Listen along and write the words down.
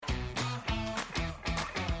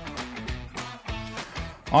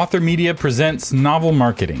Author Media presents Novel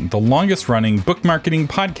Marketing, the longest-running book marketing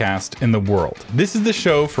podcast in the world. This is the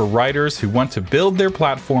show for writers who want to build their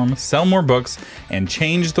platform, sell more books, and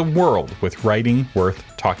change the world with writing worth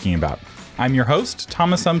talking about. I'm your host,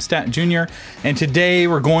 Thomas Umstattd Jr., and today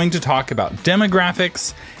we're going to talk about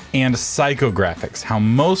demographics and psychographics, how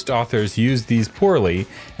most authors use these poorly,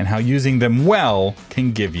 and how using them well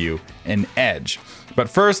can give you an edge. But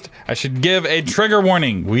first, I should give a trigger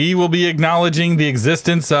warning. We will be acknowledging the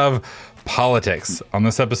existence of politics on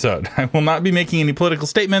this episode. I will not be making any political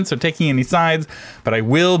statements or taking any sides, but I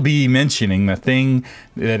will be mentioning the thing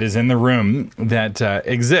that is in the room that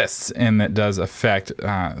exists and that does affect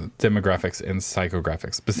demographics and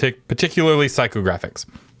psychographics, particularly psychographics.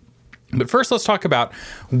 But first, let's talk about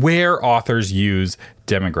where authors use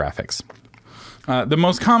demographics. The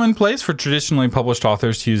most common place for traditionally published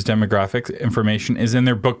authors to use demographic information is in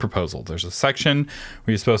their book proposal. There's a section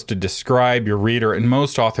where you're supposed to describe your reader, and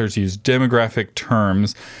most authors use demographic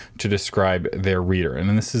terms to describe their reader.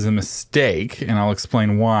 And this is a mistake, and I'll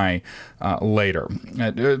explain why later.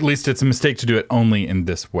 At least it's a mistake to do it only in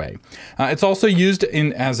this way. It's also used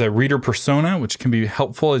as a reader persona, which can be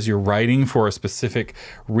helpful as you're writing for a specific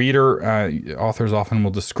reader. Authors often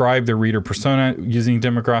will describe their reader persona using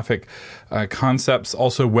demographic concepts.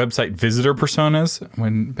 Also, website visitor personas.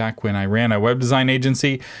 Back when I ran a web design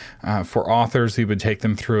agency for authors, we would take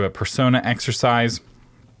them through a persona exercise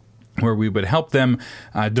where we would help them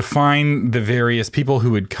define the various people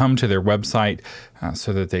who would come to their website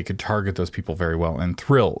so that they could target those people very well and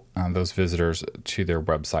thrill those visitors to their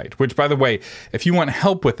website. Which, by the way, if you want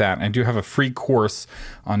help with that, I do have a free course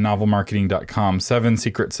on novelmarketing.com, 7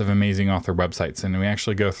 Secrets of Amazing Author Websites. And we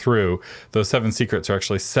actually go through those 7 secrets are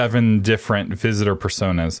actually 7 different visitor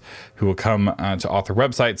personas who will come to author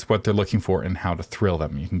websites, what they're looking for, and how to thrill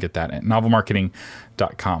them. You can get that at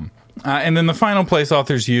novelmarketing.com. And then the final place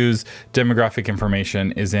authors use demographic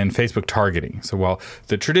information is in Facebook targeting. So while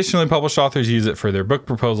the traditionally published authors use it for their book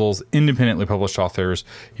proposals, independently published authors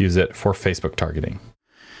use it for Facebook targeting.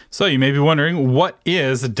 So you may be wondering, what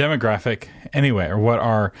is a demographic anyway, or what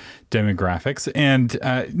are demographics? And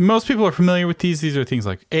most people are familiar with these. These are things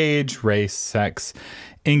like age, race, sex,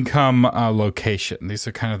 income, location. These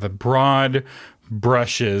are kind of the broad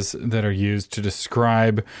brushes that are used to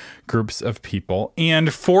describe groups of people.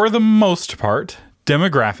 And for the most part,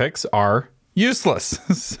 demographics are useless.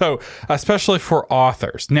 So, especially for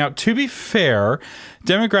authors. Now, to be fair,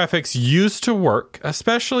 demographics used to work,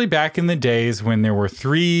 especially back in the days when there were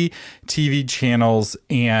 3 TV channels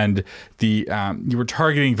and you were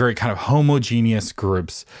targeting very kind of homogeneous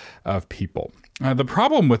groups of people. The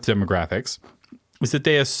problem with demographics is that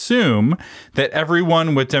they assume that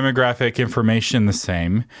everyone with demographic information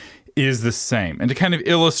is the same. And to kind of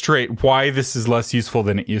illustrate why this is less useful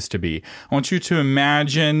than it used to be, I want you to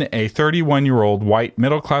imagine a 31-year-old white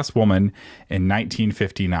middle-class woman in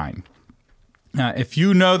 1959. If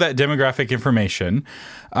you know that demographic information,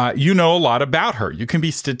 you know a lot about her. You can be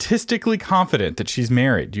statistically confident that she's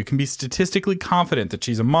married. You can be statistically confident that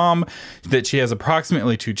she's a mom, that she has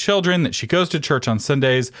approximately 2 children, that she goes to church on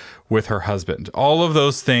Sundays with her husband. All of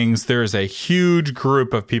those things, there's a huge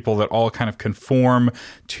group of people that all kind of conform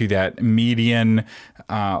to that median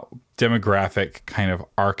demographic kind of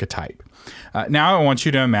archetype. Now I want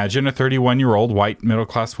you to imagine a 31-year-old white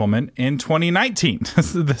middle-class woman in 2019.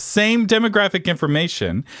 This is the same demographic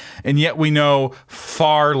information, and yet we know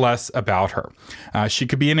far less about her. She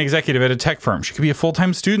could be an executive at a tech firm. She could be a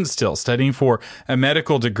full-time student still, studying for a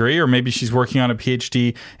medical degree, or maybe she's working on a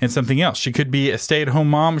PhD in something else. She could be a stay-at-home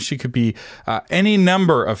mom. She could be any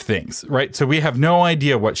number of things, right? So we have no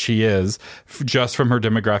idea what she is just from her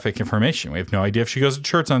demographic information. We have no idea if she goes to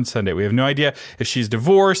church on Sunday. We have no idea if she's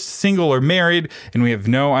divorced, single, or married, and we have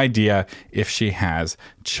no idea if she has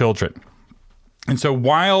children. And so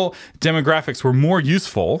while demographics were more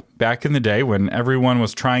useful back in the day when everyone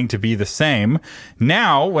was trying to be the same,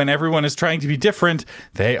 now when everyone is trying to be different,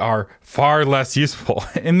 they are far less useful.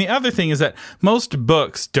 And the other thing is that most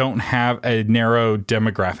books don't have a narrow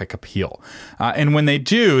demographic appeal. And when they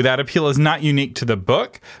do, that appeal is not unique to the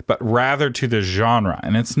book, but rather to the genre.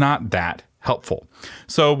 And it's not that helpful.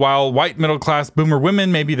 So while white middle-class boomer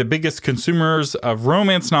women may be the biggest consumers of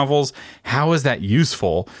romance novels, how is that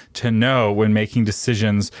useful to know when making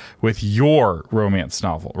decisions with your romance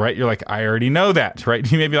novel, right? You're like, I already know that,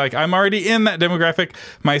 right? You may be like, I'm already in that demographic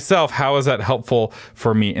myself. How is that helpful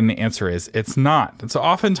for me? And the answer is, it's not. And so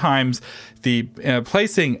oftentimes the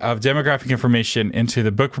placing of demographic information into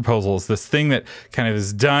the book proposal is this thing that kind of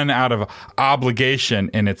is done out of obligation,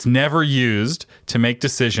 and it's never used to make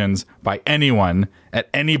decisions by anyone at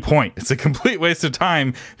any point. It's a complete waste of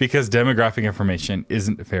time because demographic information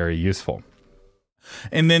isn't very useful.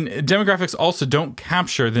 And then demographics also don't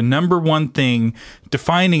capture the number one thing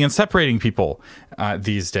defining and separating people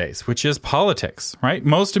these days, which is politics, right?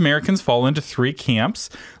 Most Americans fall into three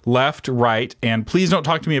camps: left, right, and please don't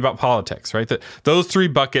talk to me about politics, right? Those three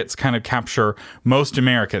buckets kind of capture most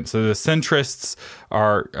Americans. So the centrists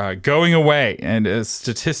are going away, and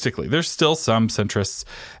statistically, there's still some centrists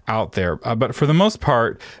out there. But for the most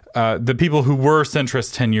part, the people who were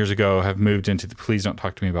centrist 10 years ago have moved into the please don't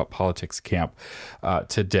talk to me about politics camp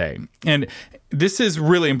today. And this is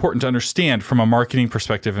really important to understand from a marketing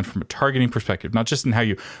perspective and from a targeting perspective, not just in how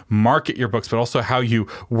you market your books, but also how you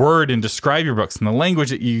word and describe your books and the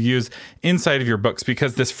language that you use inside of your books,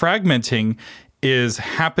 because this fragmenting is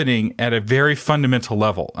happening at a very fundamental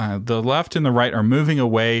level. The left and the right are moving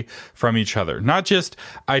away from each other, not just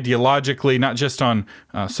ideologically, not just on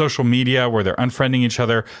social media where they're unfriending each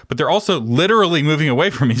other, but they're also literally moving away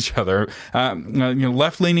from each other.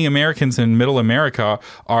 Left-leaning Americans in middle America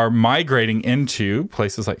are migrating into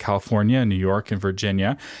places like California, New York, and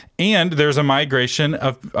Virginia. And there's a migration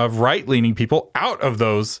of right-leaning people out of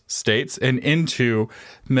those states and into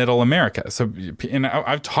middle America. So, and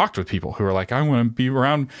I've talked with people who are like, I want to be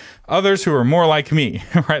around others who are more like me,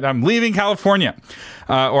 right? I'm leaving California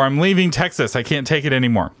or I'm leaving Texas. I can't take it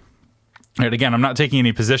anymore. And again, I'm not taking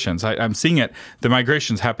any positions. I'm seeing it. The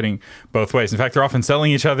migration's happening both ways. In fact, they're often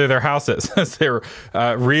selling each other their houses as they're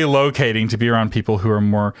relocating to be around people who are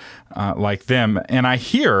more like them. And I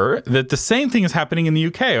hear that the same thing is happening in the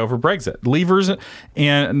UK over Brexit. Leavers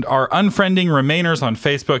and are unfriending Remainers on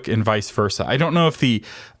Facebook and vice versa. I don't know if the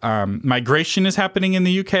migration is happening in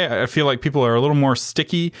the UK. I feel like people are a little more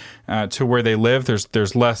sticky to where they live.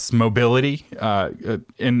 There's less mobility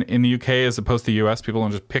in the UK as opposed to the US. People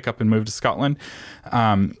don't just pick up and move to Scotland.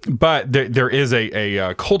 But there is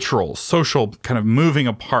a cultural, social kind of moving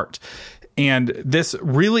apart. And this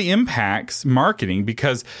really impacts marketing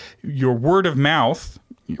because your word of mouth,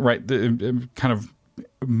 right, the kind of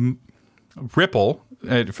ripple,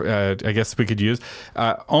 I guess we could use,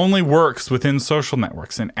 only works within social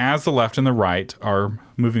networks. And as the left and the right are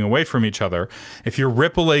moving away from each other, if you're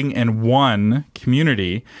rippling in one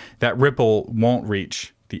community, that ripple won't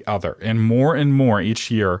reach the other. And more each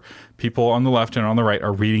year, people on the left and on the right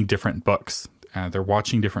are reading different books. They're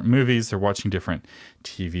watching different movies. They're watching different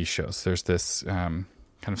TV shows. There's this kind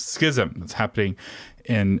of schism that's happening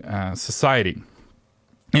in society.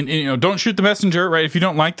 And don't shoot the messenger, right? If you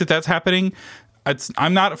don't like that that's happening,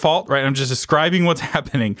 I'm not at fault, right? I'm just describing what's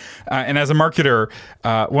happening. And as a marketer,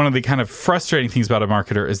 one of the kind of frustrating things about a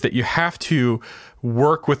marketer is that you have to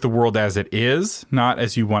work with the world as it is, not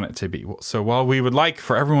as you want it to be. So while we would like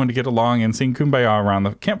for everyone to get along and sing Kumbaya around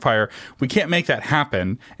the campfire, we can't make that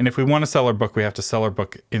happen. And if we want to sell our book, we have to sell our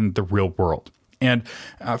book in the real world. And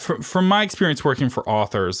from my experience working for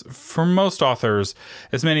authors, for most authors,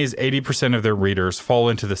 as many as 80% of their readers fall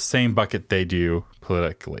into the same bucket they do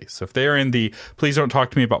politically. So if they're in the please don't talk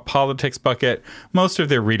to me about politics bucket, most of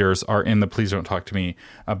their readers are in the please don't talk to me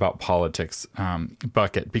about politics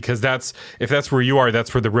bucket. Because if that's where you are,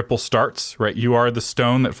 that's where the ripple starts, right? You are the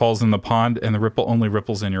stone that falls in the pond, and the ripple only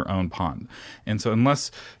ripples in your own pond. And so unless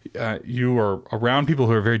you are around people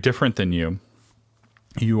who are very different than you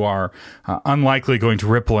are unlikely going to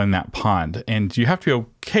ripple in that pond. And you have to be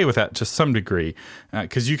okay with that to some degree,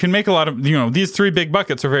 because you can make a lot of, these three big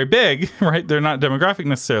buckets are very big, right? They're not demographic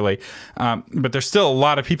necessarily, but there's still a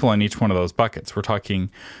lot of people in each one of those buckets. We're talking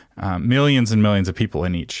millions and millions of people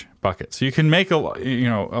in each bucket. So you can make a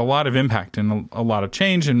lot of impact and a lot of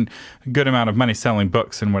change and a good amount of money selling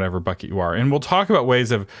books in whatever bucket you are. And we'll talk about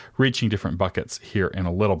ways of reaching different buckets here in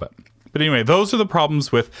a little bit. But anyway, those are the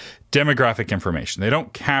problems with demographic information. They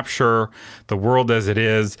don't capture the world as it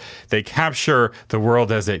is. They capture the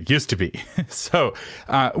world as it used to be. So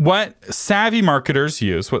what savvy marketers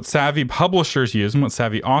use, what savvy publishers use, and what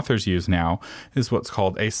savvy authors use now is what's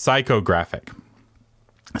called a psychographic.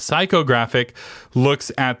 A psychographic looks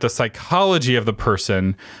at the psychology of the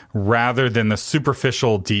person rather than the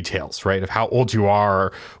superficial details, right, of how old you are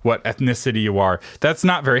or what ethnicity you are. That's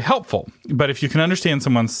not very helpful. But if you can understand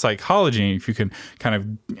someone's psychology, if you can kind of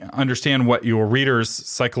understand what your readers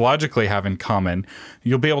psychologically have in common,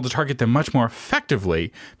 you'll be able to target them much more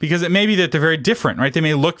effectively, because it may be that they're very different, right? They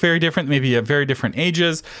may look very different, maybe at very different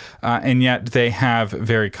ages, and yet they have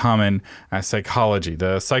very common psychology.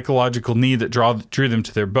 The psychological need that drew them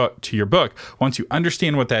to your book, once you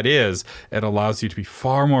understand what that is, it allows you to be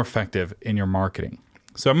far more effective in your marketing.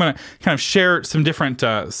 So I'm going to kind of share some different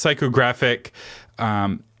psychographic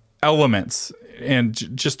elements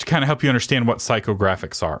and just to kind of help you understand what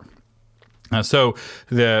psychographics are. So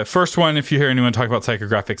the first one, if you hear anyone talk about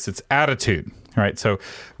psychographics, it's attitude, right? So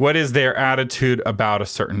what is their attitude about a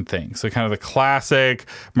certain thing? So kind of the classic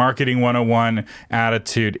marketing 101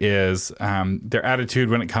 attitude is their attitude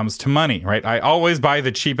when it comes to money, right? I always buy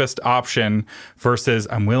the cheapest option versus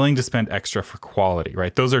I'm willing to spend extra for quality,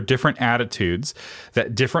 right? Those are different attitudes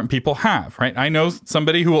that different people have, right? I know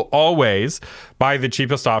somebody who will always buy the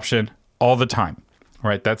cheapest option all the time,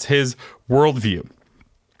 right? That's his worldview.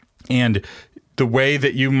 And the way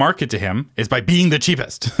that you market to him is by being the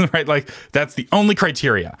cheapest, right? Like that's the only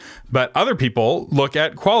criteria. But other people look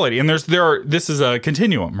at quality, and this is a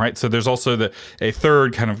continuum, right? So there's also a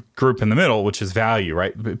third kind of group in the middle, which is value,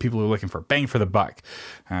 right? People who are looking for bang for the buck,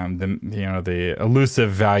 the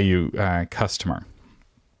elusive value customer.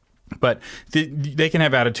 But they can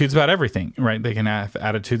have attitudes about everything, right? They can have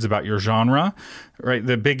attitudes about your genre, right?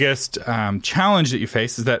 The biggest challenge that you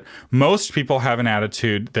face is that most people have an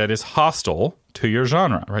attitude that is hostile to your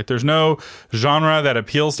genre, right? There's no genre that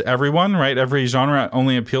appeals to everyone, right? Every genre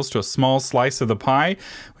only appeals to a small slice of the pie,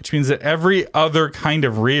 which means that every other kind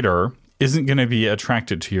of reader isn't going to be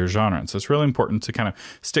attracted to your genre. And so it's really important to kind of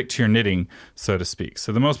stick to your knitting, so to speak.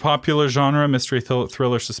 So the most popular genre, mystery,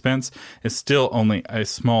 thriller, suspense, is still only a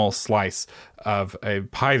small slice of a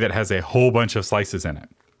pie that has a whole bunch of slices in it.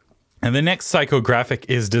 And the next psychographic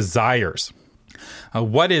is desires.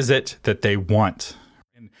 What is it that they want?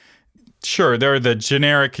 And sure, there are the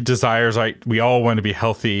generic desires, right? We all want to be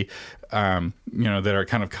healthy, that are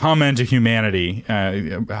kind of common to humanity.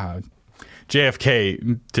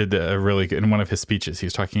 JFK did a really good, in one of his speeches, he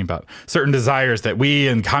was talking about certain desires that we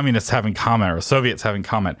and communists have in common, or Soviets have in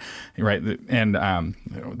common, right? And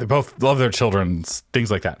they both love their children,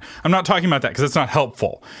 things like that. I'm not talking about that because it's not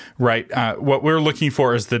helpful, right? What we're looking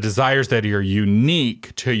for is the desires that are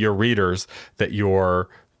unique to your readers that your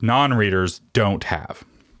non-readers don't have.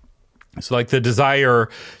 So like the desire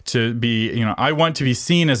to be, I want to be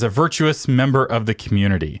seen as a virtuous member of the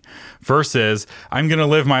community versus I'm going to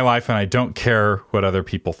live my life and I don't care what other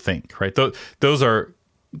people think, right? Those are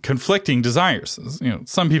conflicting desires.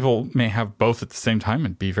 Some people may have both at the same time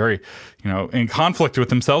and be very, in conflict with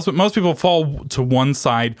themselves, but most people fall to one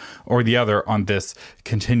side or the other on this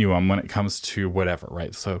continuum when it comes to whatever,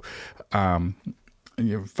 right? So,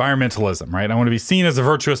 environmentalism, right? I want to be seen as a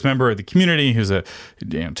virtuous member of the community who's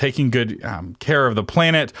taking good care of the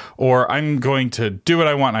planet, or I'm going to do what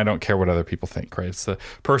I want and I don't care what other people think, right? It's the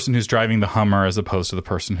person who's driving the Hummer as opposed to the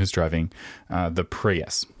person who's driving the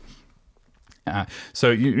Prius.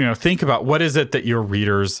 So think about what is it that your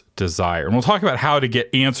readers desire, and we'll talk about how to get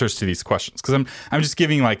answers to these questions, because I'm just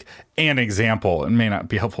giving like an example. It may not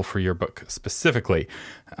be helpful for your book specifically,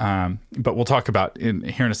 but we'll talk about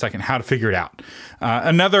here in a second how to figure it out.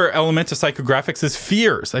 Another element of psychographics is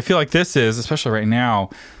fears. I feel like this is, especially right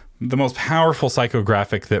now, the most powerful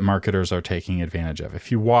psychographic that marketers are taking advantage of.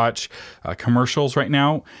 If you watch commercials right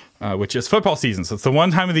now, which is football season, so it's the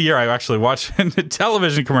one time of the year I actually watch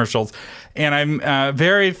television commercials, and I'm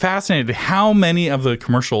very fascinated how many of the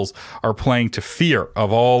commercials are playing to fear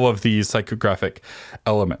of all of these psychographic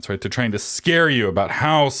elements, right? They're trying to scare you about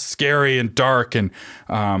how scary and dark and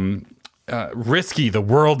risky the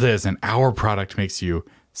world is, and our product makes you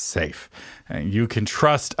safe. And you can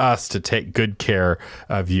trust us to take good care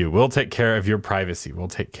of you. We'll take care of your privacy. We'll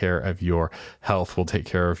take care of your health. We'll take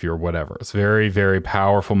care of your whatever. It's very, very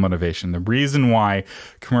powerful motivation. The reason why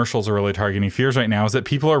commercials are really targeting fears right now is that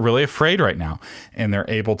people are really afraid right now, and they're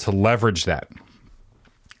able to leverage that.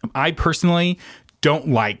 I personally don't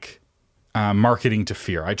like marketing to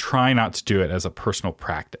fear. I try not to do it as a personal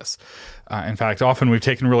practice. In fact, often we've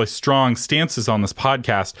taken really strong stances on this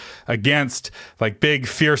podcast against like big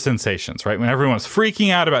fear sensations, right? When everyone was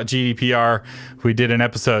freaking out about GDPR, we did an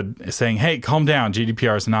episode saying, hey, calm down.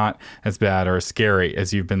 GDPR is not as bad or as scary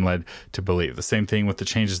as you've been led to believe. The same thing with the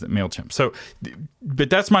changes at MailChimp. So, but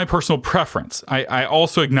that's my personal preference. I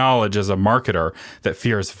also acknowledge as a marketer that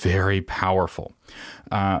fear is very powerful.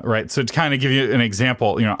 Right. So to kind of give you an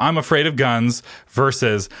example, I'm afraid of guns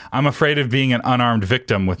versus I'm afraid of being an unarmed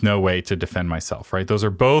victim with no way to defend myself. Right. Those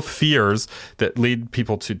are both fears that lead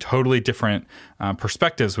people to totally different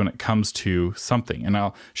perspectives when it comes to something. And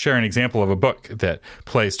I'll share an example of a book that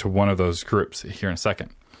plays to one of those groups here in a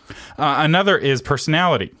second. Another is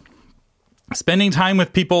personality. Spending time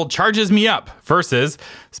with people charges me up versus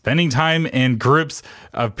spending time in groups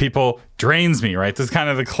of people drains me, right? This is kind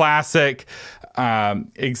of the classic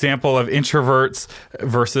example of introverts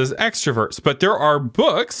versus extroverts. But there are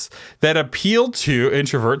books that appeal to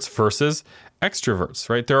introverts versus extroverts,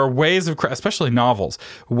 right? There are ways of, especially novels,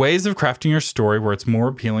 ways of crafting your story where it's more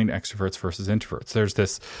appealing to extroverts versus introverts. There's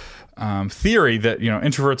this theory that,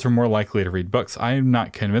 introverts are more likely to read books. I am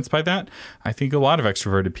not convinced by that. I think a lot of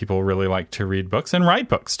extroverted people really like to read books and write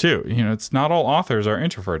books too. It's not all authors are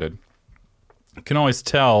introverted. You can always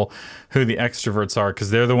tell who the extroverts are because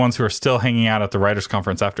they're the ones who are still hanging out at the writers'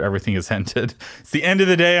 conference after everything is ended. It's the end of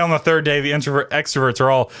the day. On the third day, the extroverts are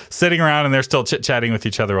all sitting around and they're still chit-chatting with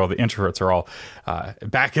each other while the introverts are all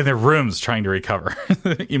back in their rooms trying to recover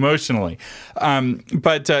emotionally.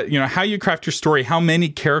 But how you craft your story, how many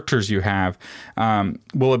characters you have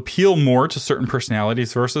will appeal more to certain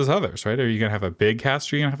personalities versus others, right? Are you going to have a big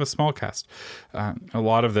cast or are you going to have a small cast? A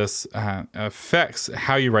lot of this affects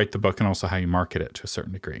how you write the book and also how you market it to a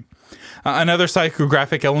certain degree. Another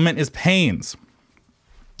psychographic element is pains,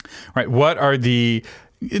 right? What are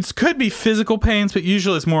it could be physical pains, but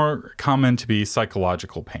usually it's more common to be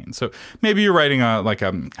psychological pain. So maybe you're writing a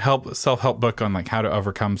self-help book on how to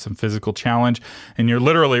overcome some physical challenge. And you're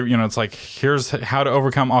literally, it's like, here's how to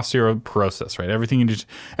overcome osteoporosis, right? Everything you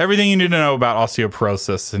need to know about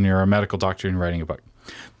osteoporosis, and you're a medical doctor and you're writing a book.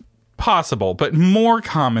 Possible, but more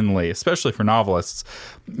commonly, especially for novelists,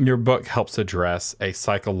 your book helps address a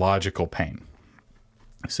psychological pain.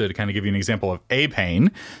 So to kind of give you an example of a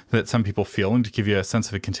pain that some people feel and to give you a sense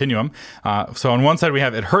of a continuum. So on one side we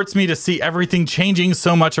have, it hurts me to see everything changing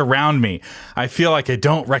so much around me. I feel like I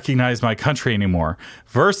don't recognize my country anymore.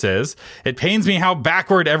 Versus, it pains me how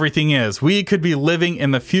backward everything is. We could be living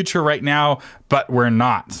in the future right now, but we're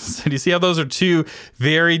not. So do you see how those are two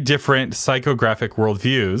very different psychographic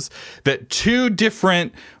worldviews that two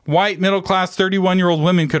different white middle-class 31-year-old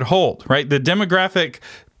women could hold, right? The demographic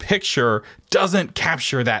picture doesn't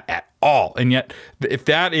capture that at all. And yet, if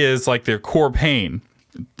that is their core pain,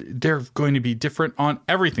 they're going to be different on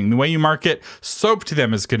everything. The way you market soap to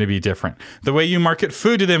them is going to be different. The way you market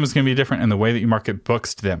food to them is going to be different. And the way that you market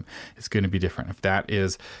books to them is going to be different if that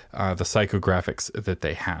is the psychographics that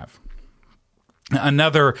they have.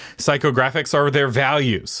 Another psychographics are their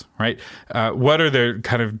values, right? What are their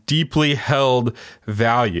kind of deeply held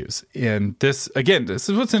values? And this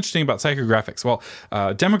is what's interesting about psychographics. Well,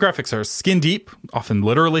 demographics are skin deep, often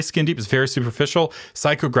literally skin deep. It's very superficial.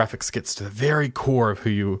 Psychographics gets to the very core of who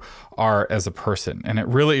you are as a person. And it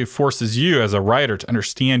really forces you as a writer to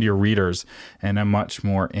understand your readers in a much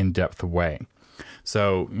more in-depth way.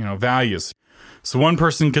 So, values. So one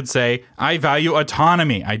person could say, I value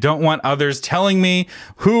autonomy. I don't want others telling me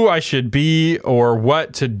who I should be or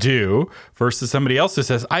what to do, versus somebody else who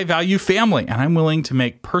says, I value family and I'm willing to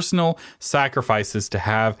make personal sacrifices to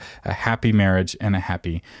have a happy marriage and a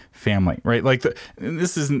happy family, right?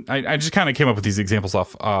 This isn't, I just kind of came up with these examples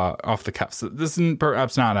off the cuff. So this is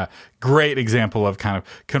perhaps not a great example of kind of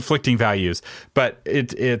conflicting values, but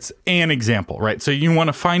it's an example, right? So you want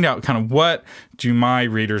to find out kind of what do my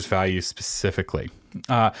readers value specifically.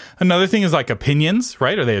 Another thing is opinions,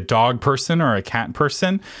 right? Are they a dog person or a cat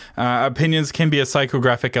person? Opinions can be a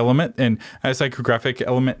psychographic element, and a psychographic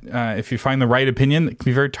element, if you find the right opinion, it can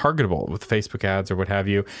be very targetable with Facebook ads or what have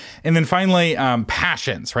you. And then finally,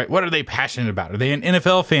 passions, right? What are they passionate about? Are they an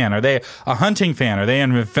NFL fan? Are they a hunting fan? Are they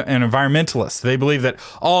an environmentalist? Do they believe that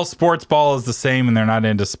all sports ball is the same and they're not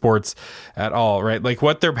into sports at all, right?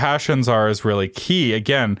 What their passions are is really key.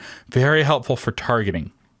 Again, very helpful for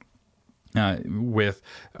targeting. With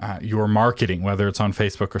your marketing, whether it's on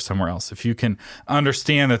Facebook or somewhere else. If you can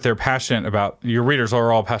understand that they're passionate about, your readers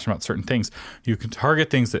are all passionate about certain things, you can target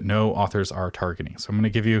things that no authors are targeting. So I'm going to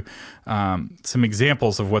give you some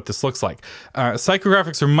examples of what this looks like.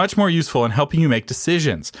 Psychographics are much more useful in helping you make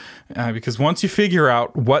decisions because once you figure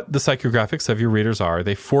out what the psychographics of your readers are,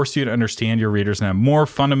 they force you to understand your readers in a more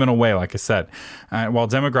fundamental way, like I said, while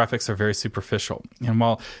demographics are very superficial. And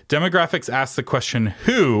while demographics ask the question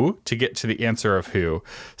who to get to the answer of who,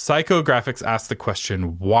 psychographics ask the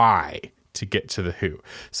question why to get to the who.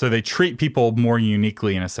 So they treat people more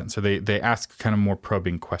uniquely in a sense, or they ask kind of more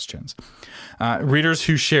probing questions. Readers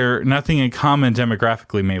who share nothing in common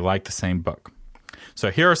demographically may like the same book.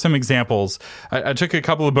 So here are some examples. I took a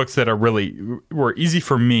couple of books that were easy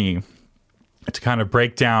for me to kind of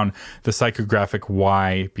break down the psychographic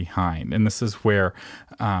why behind. And this is where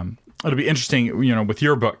it'll be interesting, with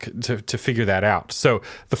your book to figure that out. So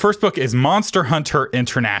the first book is Monster Hunter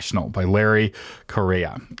International by Larry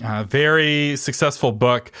Correia. Very successful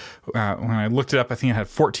book. When I looked it up, I think it had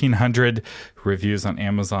 1,400 reviews on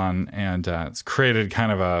Amazon, and it's created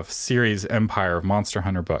kind of a series empire of Monster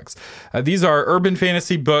Hunter books. These are urban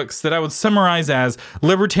fantasy books that I would summarize as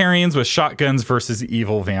libertarians with shotguns versus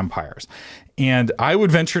evil vampires. And I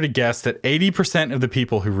would venture to guess that 80% of the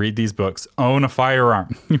people who read these books own a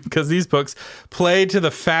firearm because these books play to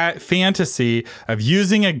the fantasy of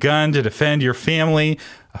using a gun to defend your family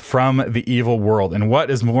from the evil world. And what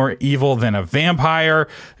is more evil than a vampire,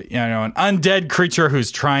 an undead creature who's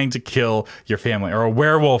trying to kill your family, or a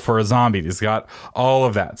werewolf or a zombie? He's got all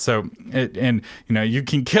of that. So, you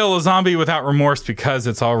can kill a zombie without remorse because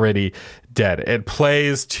it's already dead. It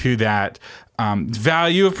plays to that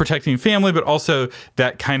value of protecting family, but also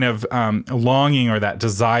that kind of longing or that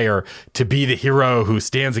desire to be the hero who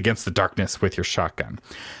stands against the darkness with your shotgun.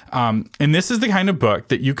 And this is the kind of book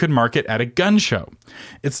that you could market at a gun show.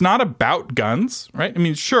 It's not about guns, right? I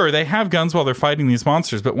mean, sure, they have guns while they're fighting these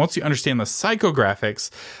monsters, but once you understand the psychographics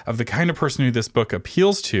of the kind of person who this book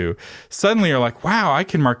appeals to, suddenly you're like, wow, I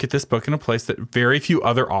can market this book in a place that very few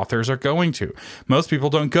other authors are going to. Most people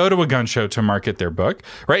don't go to a gun show to market their book,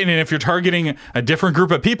 right? And if you're targeting a different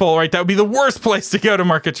group of people, right, that would be the worst place to go to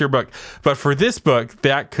market your book. But for this book,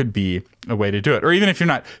 that could be a way to do it. Or even if you're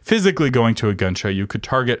not physically going to a gun show, you could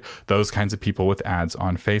target those kinds of people with ads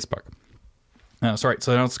on Facebook. So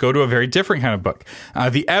now let's go to a very different kind of book.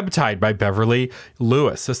 The Ebb Tide by Beverly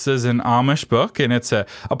Lewis. This is an Amish book, and it's a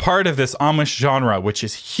part of this Amish genre, which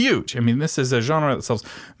is huge. I mean, this is a genre that sells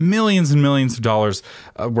millions and millions of dollars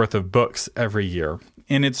worth of books every year.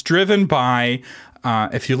 And it's driven by,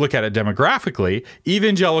 if you look at it demographically,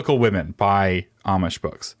 evangelical women buy Amish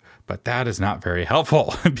books. But that is not very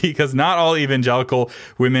helpful because not all evangelical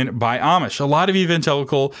women buy Amish. A lot of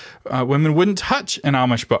evangelical women wouldn't touch an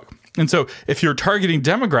Amish book. And so if you're targeting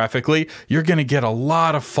demographically, you're going to get a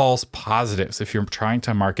lot of false positives if you're trying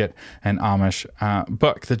to market an Amish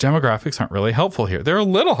book. The demographics aren't really helpful here. They're a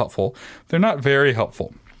little helpful. They're not very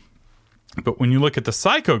helpful. But when you look at the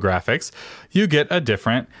psychographics, you get a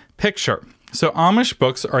different picture. So Amish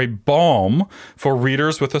books are a balm for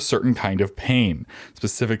readers with a certain kind of pain,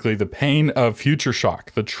 specifically the pain of future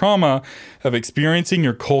shock, the trauma of experiencing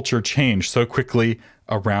your culture change so quickly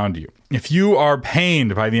around you. If you are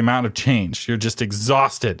pained by the amount of change, you're just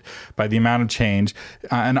exhausted by the amount of change,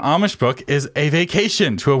 an Amish book is a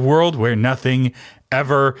vacation to a world where nothing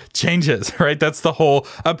ever changes, right? That's the whole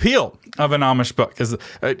appeal of an Amish book,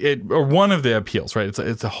 or one of the appeals, right?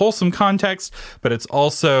 It's a wholesome context, but it's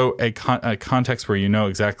also a context where you know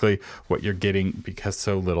exactly what you're getting because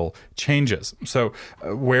so little changes. So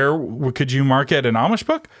where could you market an Amish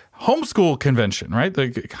book? Homeschool convention, right?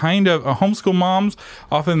 The kind of homeschool moms,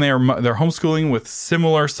 often they're homeschooling with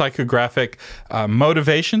similar psychographic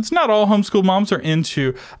motivations. Not all homeschool moms are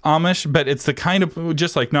into Amish, but it's the kind of,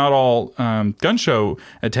 just like not all gun show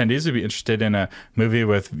attendees would be interested in a movie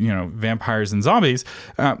with, vampires and zombies,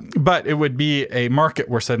 but it would be a market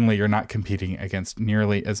where suddenly you're not competing against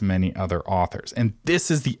nearly as many other authors. And this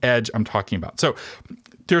is the edge I'm talking about. So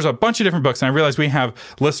there's a bunch of different books, and I realize we have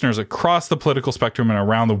listeners across the political spectrum and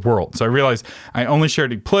around the world. So I realize I only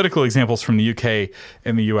shared political examples from the UK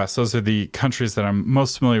and the US. Those are the countries that I'm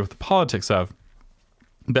most familiar with the politics of.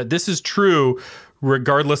 But this is true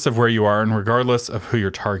regardless of where you are and regardless of who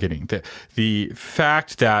you're targeting. The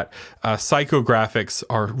fact that psychographics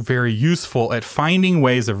are very useful at finding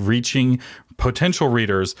ways of reaching potential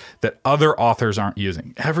readers that other authors aren't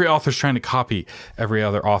using. Every author's trying to copy every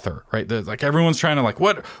other author, right? Like everyone's trying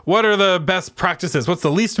to what are the best practices? What's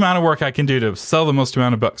the least amount of work I can do to sell the most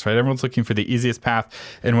amount of books, right? Everyone's looking for the easiest path.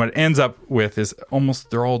 And what it ends up with is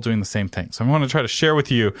they're all doing the same thing. So I want to try to share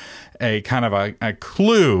with you a kind of a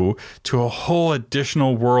clue to a whole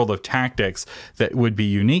additional world of tactics that would be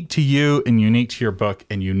unique to you and unique to your book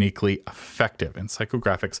and uniquely effective. And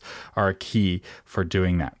psychographics are a key for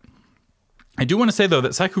doing that. I do want to say, though,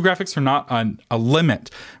 that psychographics are not a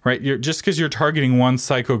limit, right? Just because you're targeting one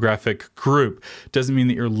psychographic group doesn't mean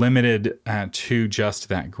that you're limited to just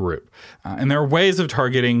that group. And there are ways of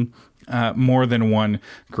targeting more than one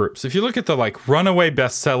group. So if you look at the runaway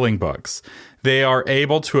best-selling books, they are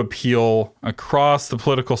able to appeal across the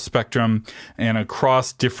political spectrum and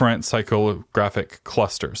across different psychographic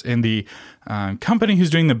clusters. And the company who's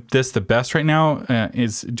doing this the best right now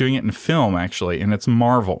is doing it in film, actually, and it's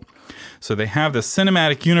Marvel. So they have this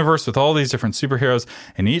cinematic universe with all these different superheroes,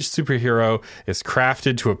 and each superhero is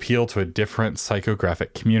crafted to appeal to a different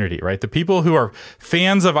psychographic community, right? The people who are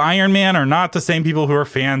fans of Iron Man are not the same people who are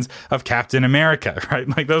fans of Captain America, right?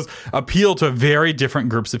 Like those appeal to very different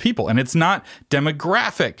groups of people, and it's not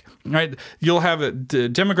demographic, right? You'll have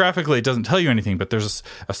demographically, it doesn't tell you anything, but there's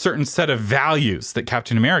a certain set of values that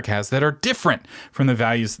Captain America has that are different from the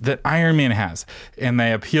values that Iron Man has, and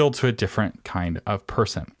they appeal to a different kind of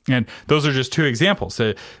person. And those are just two examples.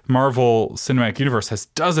 The Marvel Cinematic Universe has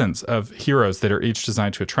dozens of heroes that are each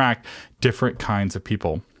designed to attract different kinds of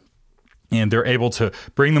people. and they're able to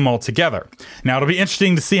bring them all together. Now, it'll be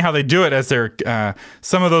interesting to see how they do it as they're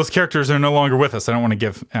some of those characters are no longer with us. I don't want to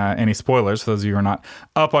give any spoilers for those of you who are not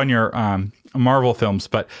up on your Marvel films,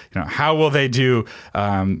 but how will they do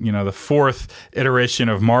the fourth iteration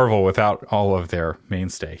of Marvel without all of their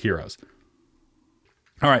mainstay heroes?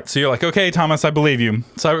 All right, so you're like, okay, Thomas, I believe you.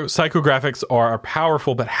 Psychographics are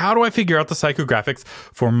powerful, but how do I figure out the psychographics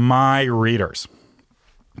for my readers?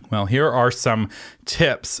 Well, here are some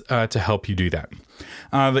tips to help you do that.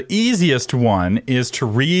 The easiest one is to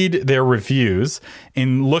read their reviews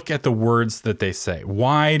and look at the words that they say.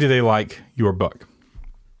 Why do they like your book?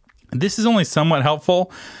 This is only somewhat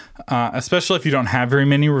helpful, especially if you don't have very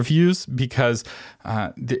many reviews, because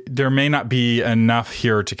there may not be enough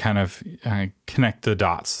here to kind of connect the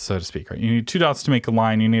dots, so to speak. Right? You need 2 dots to make a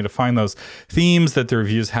line. You need to find those themes that the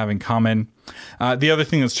reviews have in common. The other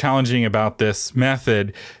thing that's challenging about this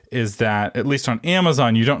method is that, at least on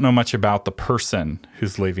Amazon, you don't know much about the person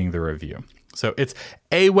who's leaving the review. So it's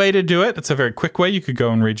a way to do it. It's a very quick way. You could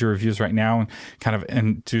go and read your reviews right now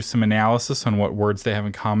and do some analysis on what words they have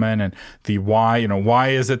in common and the why. Why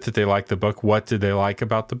is it that they like the book? What did they like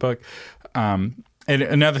about the book? And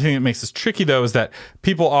another thing that makes this tricky, though, is that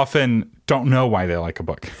people often don't know why they like a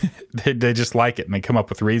book. they just like it, and they come up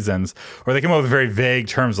with reasons, or they come up with very vague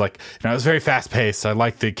terms like, it was very fast paced. I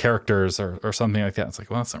like the characters or something like that. It's like,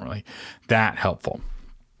 well, that's not really that helpful.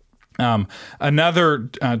 Another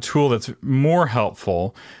tool that's more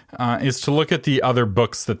helpful is to look at the other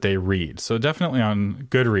books that they read. So definitely on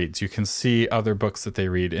Goodreads, you can see other books that they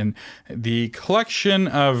read. And the collection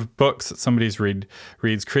of books that somebody's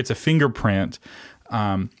reads creates a fingerprint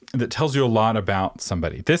that tells you a lot about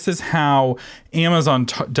somebody. This is how Amazon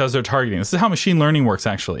does their targeting. This is how machine learning works,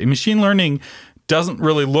 actually. Machine learning doesn't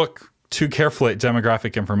really look too carefully at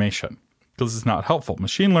demographic information, because it's not helpful.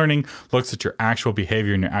 Machine learning looks at your actual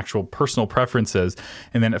behavior and your actual personal preferences,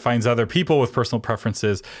 and then it finds other people with personal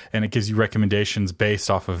preferences, and it gives you recommendations based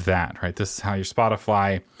off of that, right? This is how your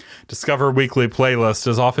Spotify Discover Weekly playlist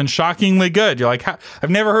is often shockingly good. You're like, I've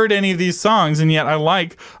never heard any of these songs, and yet I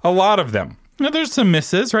like a lot of them. Now, there's some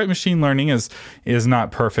misses, right? Machine learning is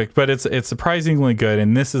not perfect, but it's surprisingly good,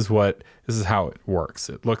 and this is how it works.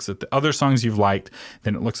 It looks at the other songs you've liked,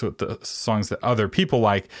 then it looks at the songs that other people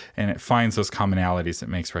like, and it finds those commonalities. It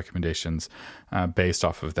makes recommendations based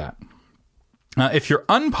off of that. If you're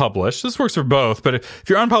unpublished, this works for both, but if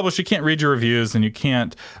you're unpublished, you can't read your reviews and you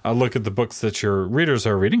can't look at the books that your readers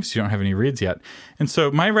are reading, so you don't have any reads yet. And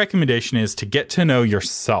so my recommendation is to get to know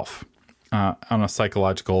yourself on a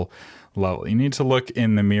psychological level. You need to look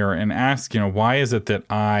in the mirror and ask, why is it that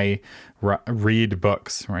I read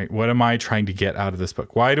books, right? What am I trying to get out of this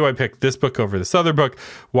book? Why do I pick this book over this other book?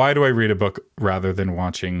 Why do I read a book rather than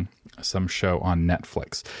watching some show on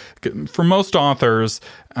Netflix? For most authors,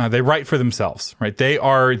 they write for themselves, right? They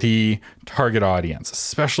are the target audience,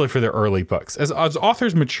 especially for their early books. As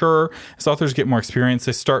authors mature, as authors get more experience,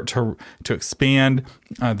 they start to expand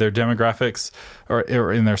their demographics or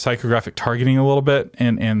in their psychographic targeting a little bit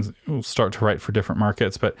and start to write for different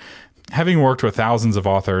markets. But having worked with thousands of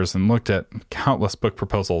authors and looked at countless book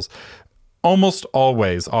proposals, almost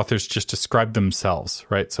always authors just describe themselves,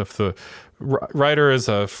 right? So if the writer is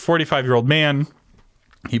a 45-year-old man,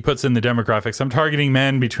 he puts in the demographics, I'm targeting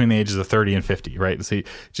men between the ages of 30 and 50, right? See,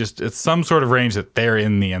 it's some sort of range that they're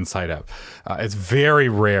in the inside of. It's very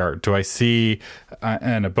rare do I see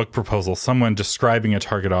in a book proposal someone describing a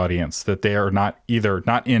target audience that they are either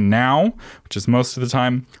not in now, which is most of the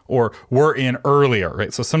time, or were in earlier,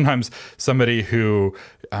 right? So sometimes somebody who,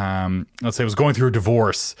 let's say, was going through a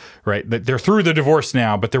divorce, right? They're through the divorce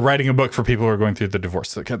now, but they're writing a book for people who are going through the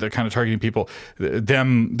divorce. So they're kind of targeting people,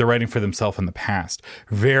 they're writing for themselves in the past.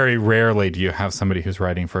 Very rarely do you have somebody who's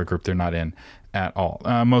writing for a group they're not in at all.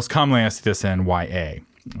 Most commonly, I see this in YA.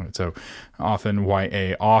 So often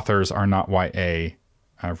YA authors are not YA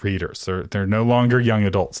readers. They're no longer young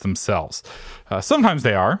adults themselves. Sometimes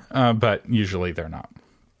they are, but usually they're not.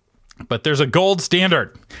 But there's a gold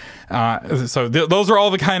standard. Those are all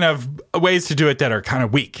the kind of ways to do it that are kind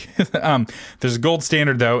of weak. There's a gold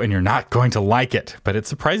standard, though, and you're not going to like it. But it's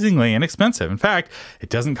surprisingly inexpensive. In fact, it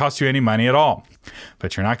doesn't cost you any money at all.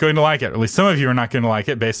 But you're not going to like it. Or at least some of you are not going to like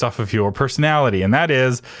it based off of your personality. And that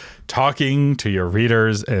is talking to your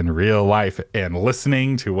readers in real life and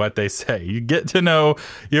listening to what they say. You get to know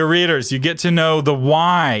your readers. You get to know the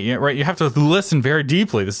why, right? You have to listen very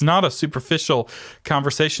deeply. This is not a superficial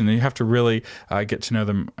conversation. You have to really get to know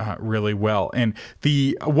them really well. And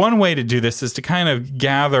the one way to do this is to kind of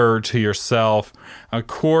gather to yourself a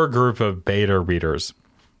core group of beta readers.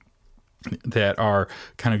 that are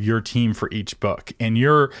kind of your team for each book, and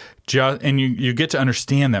you get to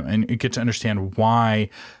understand them, and you get to understand why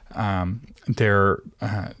they're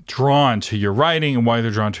drawn to your writing and why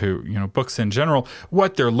they're drawn to books in general,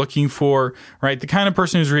 what they're looking for, right? The kind of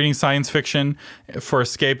person who's reading science fiction for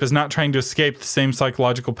escape is not trying to escape the same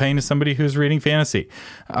psychological pain as somebody who's reading fantasy,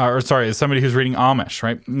 as somebody who's reading Amish,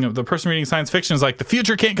 right? The person reading science fiction is like, the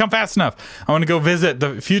future can't come fast enough. I want to go visit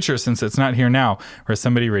the future since it's not here now. Whereas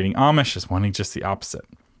somebody reading Amish is wanting just the opposite,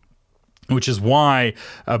 which is why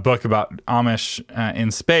a book about Amish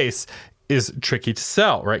in space is tricky to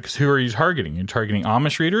sell, right? Because who are you targeting? You're targeting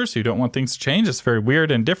Amish readers who don't want things to change. It's very weird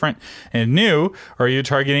and different and new. Or are you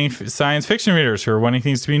targeting science fiction readers who are wanting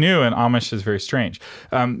things to be new, and Amish is very strange?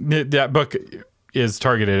 That book is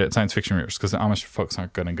targeted at science fiction readers because the Amish folks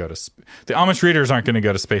aren't going to go to the Amish readers aren't going to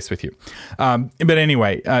go to space with you. But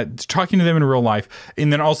anyway, talking to them in real life,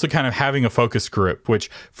 and then also kind of having a focus group, which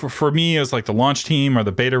for me is like the launch team or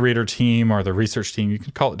the beta reader team or the research team. You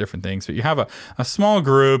can call it different things, but you have a small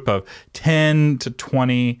group of 10 to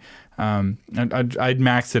 20. I'd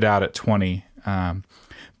max it out at 20.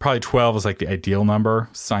 Probably 12 is like the ideal number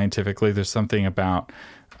scientifically. There's something about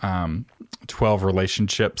 12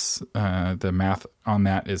 relationships. The math on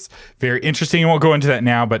that is very interesting. I won't go into that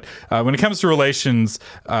now, but when it comes to relations,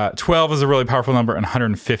 12 is a really powerful number, and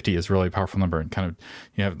 150 is a really powerful number. And kind of,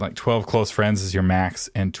 you have like 12 close friends is your max,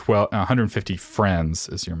 and 150 friends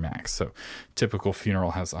is your max. So typical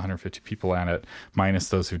funeral has 150 people at it, minus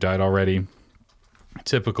those who died already.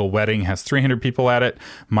 Typical wedding has 300 people at it,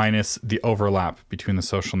 minus the overlap between the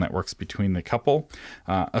social networks between the couple,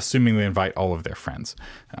 assuming they invite all of their friends,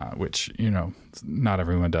 which, not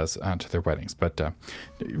everyone does to their weddings. But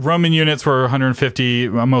Roman units were 150.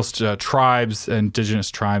 Most tribes, indigenous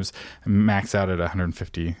tribes, max out at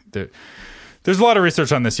 150. There's a lot of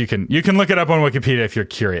research on this. You can look it up on Wikipedia if you're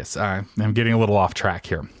curious. I'm getting a little off track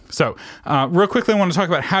here. So real quickly, I want to talk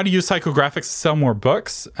about how to use psychographics to sell more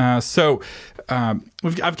books. I've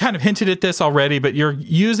kind of hinted at this already, but you're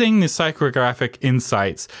using the psychographic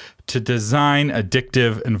insights to design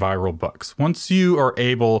addictive and viral books. Once you are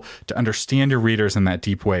able to understand your readers in that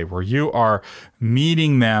deep way, where you are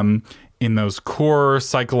meeting them in those core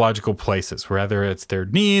psychological places, whether it's their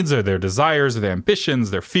needs or their desires or their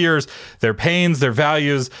ambitions, their fears, their pains, their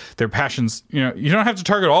values, their passions. You don't have to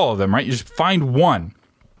target all of them, right? You just find one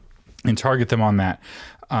and target them on that.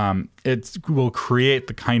 It will create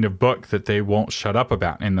the kind of book that they won't shut up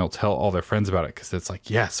about, and they'll tell all their friends about it because it's like,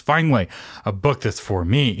 yes, finally, a book that's for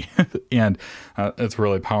me. And it's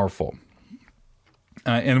really powerful.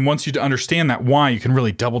 And once you understand that why, you can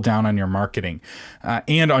really double down on your marketing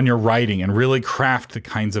and on your writing and really craft the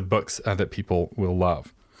kinds of books that people will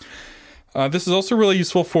love. This is also really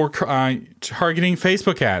useful for targeting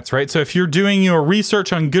Facebook ads, right? So if you're doing your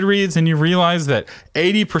research on Goodreads and you realize that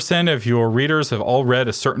 80% of your readers have all read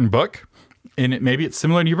a certain book, and maybe it's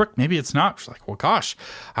similar to your book, maybe it's not. It's like, well, gosh,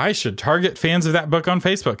 I should target fans of that book on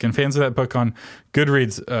Facebook and fans of that book on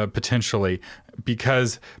Goodreads potentially,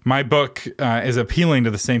 because my book is appealing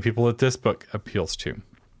to the same people that this book appeals to.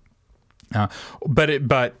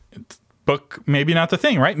 But book maybe not the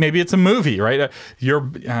thing, right? Maybe it's a movie, right?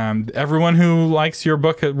 Everyone who likes your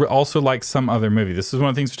book also likes some other movie. This is one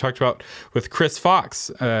of the things we talked about with Chris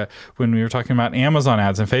Fox when we were talking about Amazon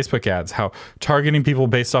ads and Facebook ads, how targeting people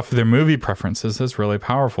based off of their movie preferences is really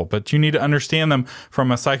powerful. But you need to understand them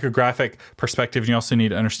from a psychographic perspective. And you also need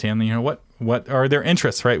to understand, what are their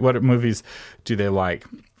interests, right? What movies do they like?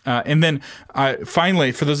 And then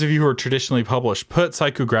finally, for those of you who are traditionally published, put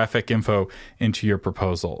psychographic info into your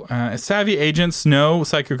proposal. Savvy agents know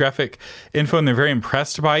psychographic info, and they're very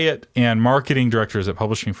impressed by it. And marketing directors at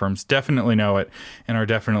publishing firms definitely know it and are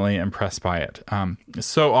definitely impressed by it.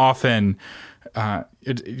 So often,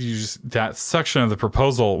 that section of the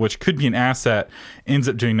proposal, which could be an asset, ends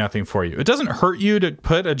up doing nothing for you. It doesn't hurt you to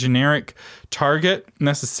put a generic target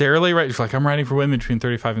necessarily, right? It's like, I'm writing for women between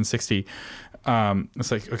 35 and 60.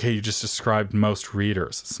 It's like, okay, you just described most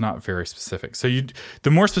readers. It's not very specific. So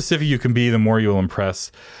the more specific you can be, the more you'll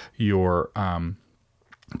impress your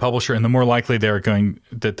publisher, and the more likely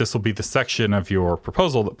that this will be the section of your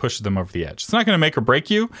proposal that pushes them over the edge. It's not going to make or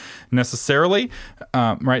break you necessarily,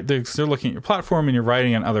 right? They're looking at your platform and you're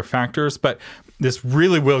writing on other factors, but this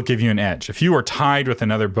really will give you an edge. If you are tied with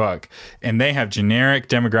another book and they have generic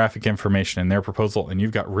demographic information in their proposal and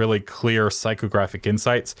you've got really clear psychographic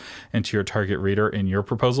insights into your target reader in your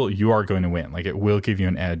proposal, you are going to win. Like, it will give you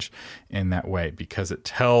an edge in that way because it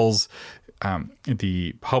tells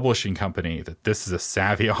the publishing company that this is a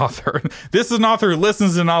savvy author. This is an author who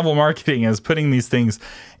listens to novel marketing and is putting these things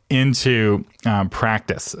into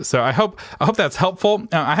practice. So I hope that's helpful.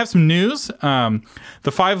 I have some news. The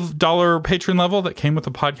 $5 patron level that came with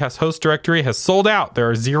the podcast host directory has sold out. There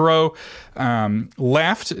are 0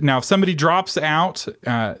 left. Now, if somebody drops out,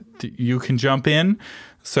 you can jump in.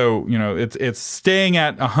 So, it's staying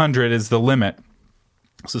at 100 is the limit.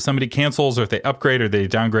 So somebody cancels, or if they upgrade or they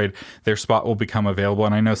downgrade, their spot will become available.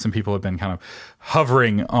 And I know some people have been kind of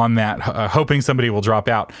hovering on that, hoping somebody will drop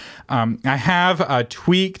out. I have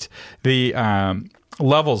tweaked the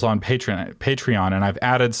levels on Patreon, and I've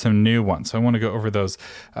added some new ones. So I want to go over those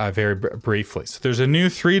very briefly. So there's a new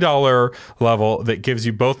 $3 level that gives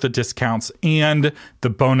you both the discounts and the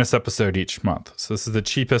bonus episode each month. So this is the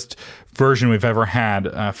cheapest version we've ever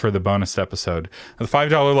had for the bonus episode. The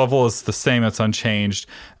 $5 level is the same. It's unchanged.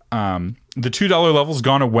 The $2 level's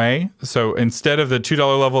gone away. So instead of the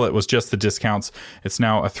 $2 level, it was just the discounts. It's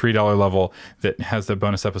now a $3 level that has the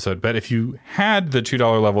bonus episode. But if you had the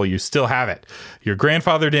 $2 level, you still have it. You're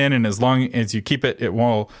grandfathered in, and as long as you keep it, it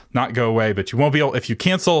will not go away. But you won't be able, if you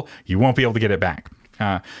cancel, you won't be able to get it back.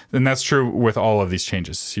 And that's true with all of these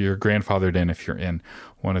changes. So you're grandfathered in if you're in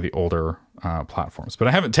one of the older platforms. But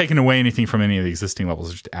I haven't taken away anything from any of the existing levels.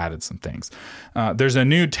 I just added some things. There's a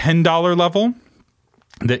new $10 level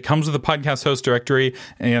that comes with the podcast host directory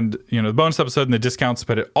and, the bonus episode and the discounts,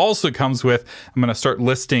 but it also comes with, I'm going to start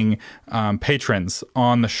listing patrons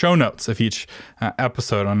on the show notes of each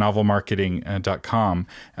episode on novelmarketing.com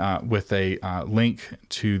with a link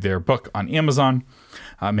to their book on Amazon,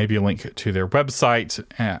 maybe a link to their website,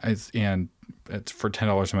 and it's for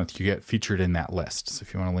 $10 a month, you get featured in that list. So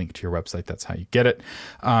if you want to link to your website, that's how you get it.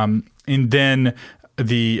 And then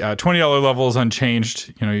the $20 level is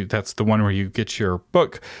unchanged. That's the one where you get your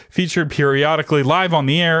book featured periodically live on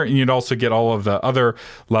the air, and you'd also get all of the other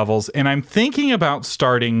levels. And I'm thinking about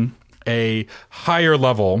starting a higher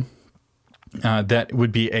level that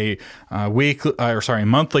would be a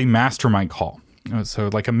monthly mastermind call. So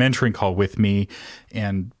like a mentoring call with me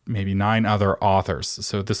and maybe 9 other authors.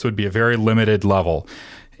 So this would be a very limited level,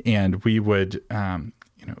 and we would,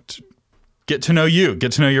 get to know you,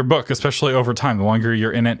 get to know your book, especially over time. The longer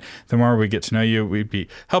you're in it, the more we get to know you. We'd be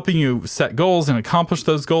helping you set goals and accomplish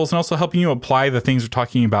those goals, and also helping you apply the things we're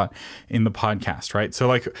talking about in the podcast, right? So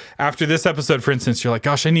like after this episode, for instance, you're like,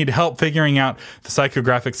 gosh, I need help figuring out the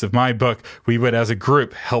psychographics of my book. We would, as a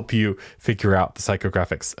group, help you figure out the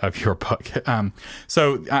psychographics of your book.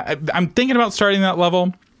 So I'm thinking about starting that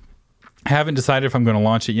level. I haven't decided if I'm going to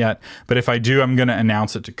launch it yet, but if I do, I'm going to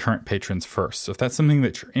announce it to current patrons first. So if that's something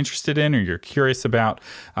that you're interested in or you're curious about,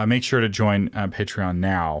 make sure to join Patreon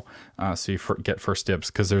now so you get first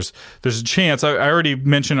dibs, because there's a chance. I already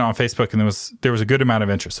mentioned it on Facebook, and there was a good amount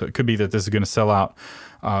of interest. So it could be that this is going to sell out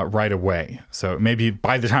right away. So maybe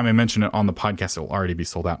by the time I mention it on the podcast, it will already be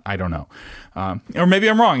sold out. I don't know. Or maybe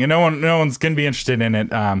I'm wrong, and no one's going to be interested in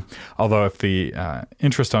it. Although if the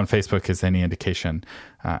interest on Facebook is any indication,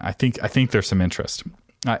 I think there's some interest.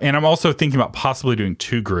 And I'm also thinking about possibly doing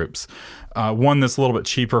 2 groups. One that's a little bit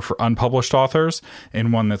cheaper for unpublished authors,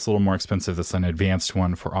 and one that's a little more expensive that's an advanced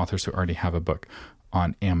one for authors who already have a book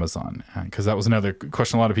on Amazon. Because that was another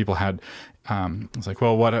question a lot of people had. It's like,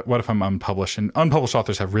 well, what if I'm unpublished? And unpublished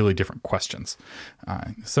authors have really different questions.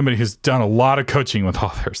 Somebody who's done a lot of coaching with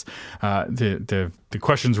authors, the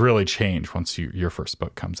questions really change once your first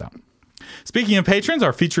book comes out. Speaking of patrons,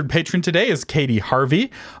 our featured patron today is Katie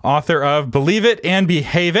Harvey, author of Believe It and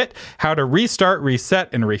Behave It, How to Restart,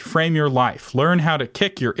 Reset, and Reframe Your Life. Learn how to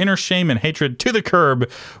kick your inner shame and hatred to the curb.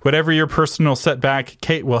 Whatever your personal setback,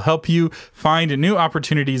 Kate will help you find new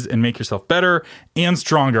opportunities and make yourself better and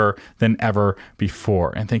stronger than ever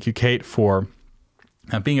before. And thank you, Kate, for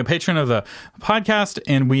being a patron of the podcast.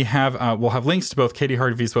 And we'll have links to both Katie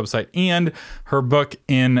Harvey's website and her book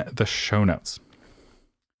in the show notes.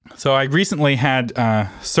 So I recently had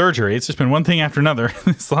surgery. It's just been one thing after another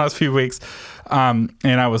this last few weeks, and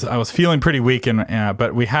I was feeling pretty weak.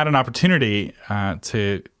 But we had an opportunity I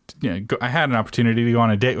had an opportunity to go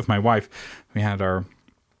on a date with my wife. We had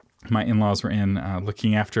my in-laws were in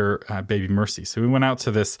looking after baby Mercy. So we went out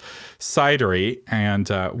to this cidery, and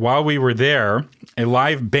while we were there, a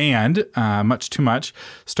live band, Much Too Much,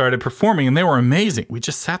 started performing, and they were amazing. We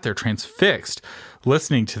just sat there transfixed,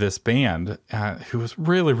 listening to this band who was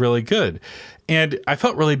really, really good. And I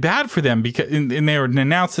felt really bad for them because and they would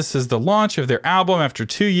announce this as the launch of their album after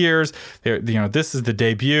 2 years. This is the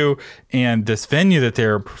debut, and this venue that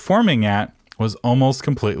they're performing at was almost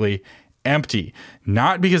completely empty,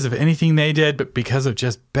 not because of anything they did, but because of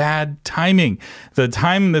just bad timing. The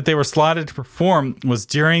time that they were slotted to perform was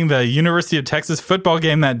during the University of Texas football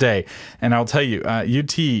game that day. And I'll tell you,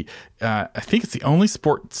 UT, I think it's the only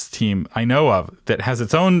sports team I know of that has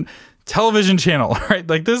its own television channel, right?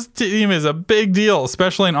 Like, this team is a big deal,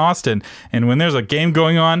 especially in Austin. And when there's a game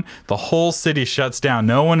going on, the whole city shuts down.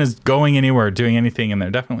 No one is going anywhere, doing anything, and they're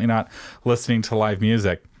definitely not listening to live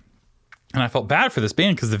music. And I felt bad for this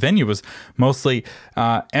band because the venue was mostly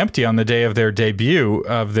empty on the day of their debut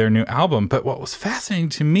of their new album. But what was fascinating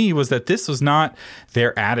to me was that this was not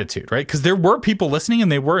their attitude, right? Because there were people listening and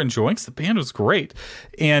they were enjoying, because the band was great.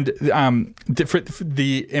 And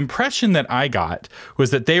the impression that I got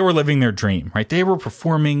was that they were living their dream, right? They were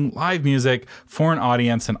performing live music for an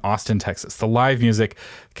audience in Austin, Texas, the live music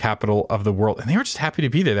capital of the world. And they were just happy to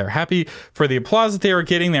be there. They were happy for the applause that they were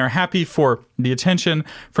getting. They were happy for the attention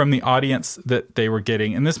from the audience that they were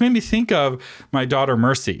getting. And this made me think of my daughter,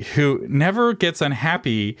 Mercy, who never gets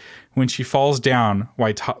unhappy when she falls down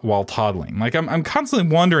while toddling. Like, I'm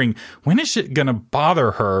constantly wondering, when is it going to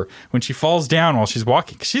bother her when she falls down while she's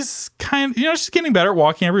walking? She's she's getting better at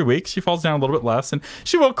walking every week. She falls down a little bit less, and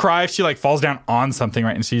she will cry if she falls down on something,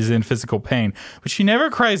 right? And she's in physical pain, but she never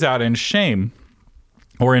cries out in shame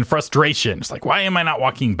or in frustration. It's like, why am I not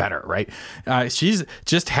walking better, right? She's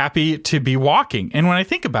just happy to be walking. And when I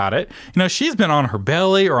think about it, she's been on her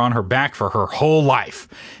belly or on her back for her whole life.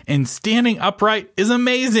 And standing upright is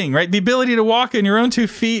amazing, right? The ability to walk on your own 2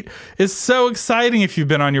 feet is so exciting if you've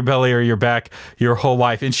been on your belly or your back your whole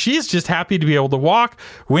life. And she's just happy to be able to walk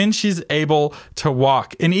when she's able to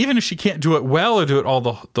walk. And even if she can't do it well or do it all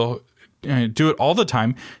the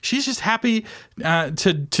time, she's just happy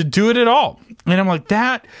to do it at all. And I'm like,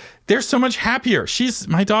 they're so much happier.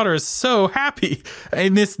 My daughter is so happy,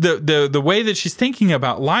 and the way that she's thinking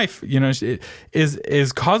about life,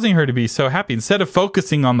 is causing her to be so happy. Instead of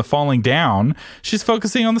focusing on the falling down, she's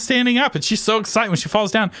focusing on the standing up, and she's so excited when she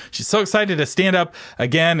falls down. She's so excited to stand up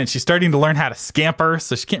again, and she's starting to learn how to scamper.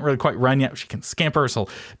 So she can't really quite run yet. She can scamper, so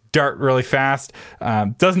dart really fast.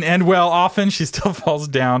 Doesn't end well often. She still falls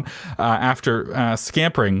down after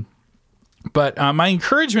scampering. But my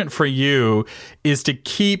encouragement for you is to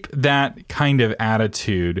keep that kind of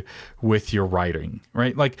attitude with your writing,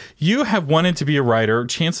 right? Like, you have wanted to be a writer,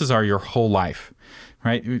 chances are, your whole life,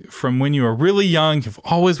 right? From when you were really young, you've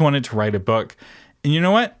always wanted to write a book. And you know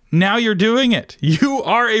what? Now you're doing it. You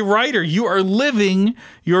are a writer. You are living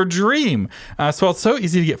your dream. So it's so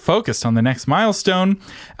easy to get focused on the next milestone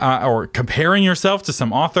or comparing yourself to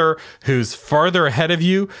some author who's farther ahead of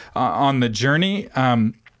you on the journey.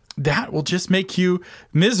 That will just make you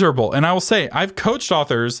miserable. And I will say, I've coached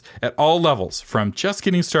authors at all levels, from just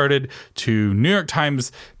getting started to New York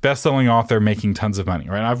Times bestselling author making tons of money,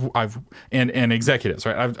 right? And executives,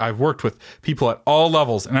 right? I've worked with people at all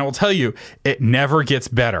levels, and I will tell you, it never gets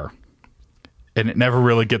better, and it never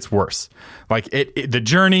really gets worse. Like, the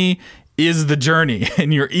journey is the journey,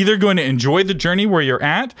 and you're either going to enjoy the journey where you're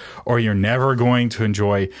at, or you're never going to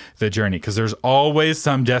enjoy the journey, because there's always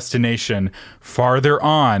some destination farther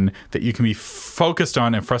on that you can be focused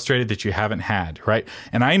on and frustrated that you haven't had, right?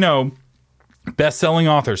 And I know best-selling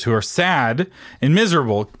authors who are sad and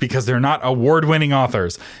miserable because they're not award-winning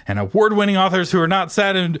authors, and award-winning authors who are not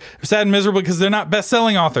sad and miserable because they're not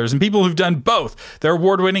best-selling authors, and people who've done both. They're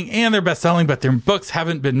award-winning and they're best-selling, but their books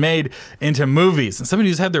haven't been made into movies. And somebody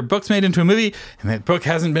who's had their books made into a movie and that book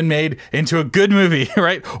hasn't been made into a good movie,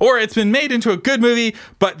 right? Or it's been made into a good movie,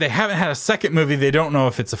 but they haven't had a second movie. They don't know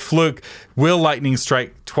if it's a fluke. Will lightning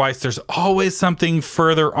strike twice? There's always something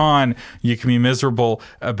further on you can be miserable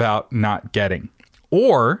about not getting.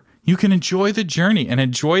 Or you can enjoy the journey and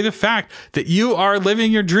enjoy the fact that you are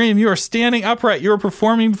living your dream. You are standing upright. You are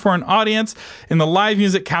performing before an audience in the live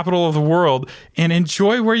music capital of the world, and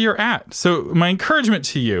enjoy where you're at. So my encouragement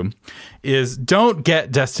to you is, don't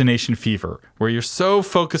get destination fever, where you're so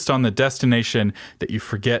focused on the destination that you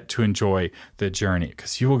forget to enjoy the journey,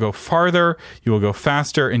 because you will go farther, you will go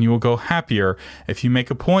faster, and you will go happier if you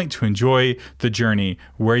make a point to enjoy the journey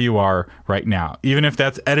where you are right now, even if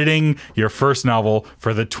that's editing your first novel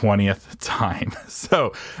for the 20th time.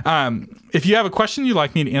 So if you have a question you'd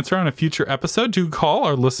like me to answer on a future episode, do call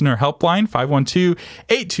our listener helpline,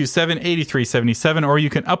 512-827-8377, or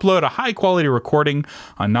you can upload a high-quality recording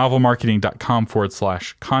on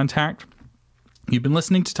novelmarketing.com/contact. You've been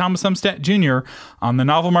listening to Thomas Umstattd Jr. on the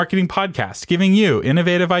Novel Marketing Podcast, giving you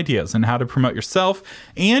innovative ideas on how to promote yourself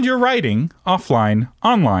and your writing offline,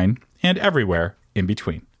 online, and everywhere in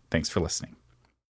between. Thanks for listening.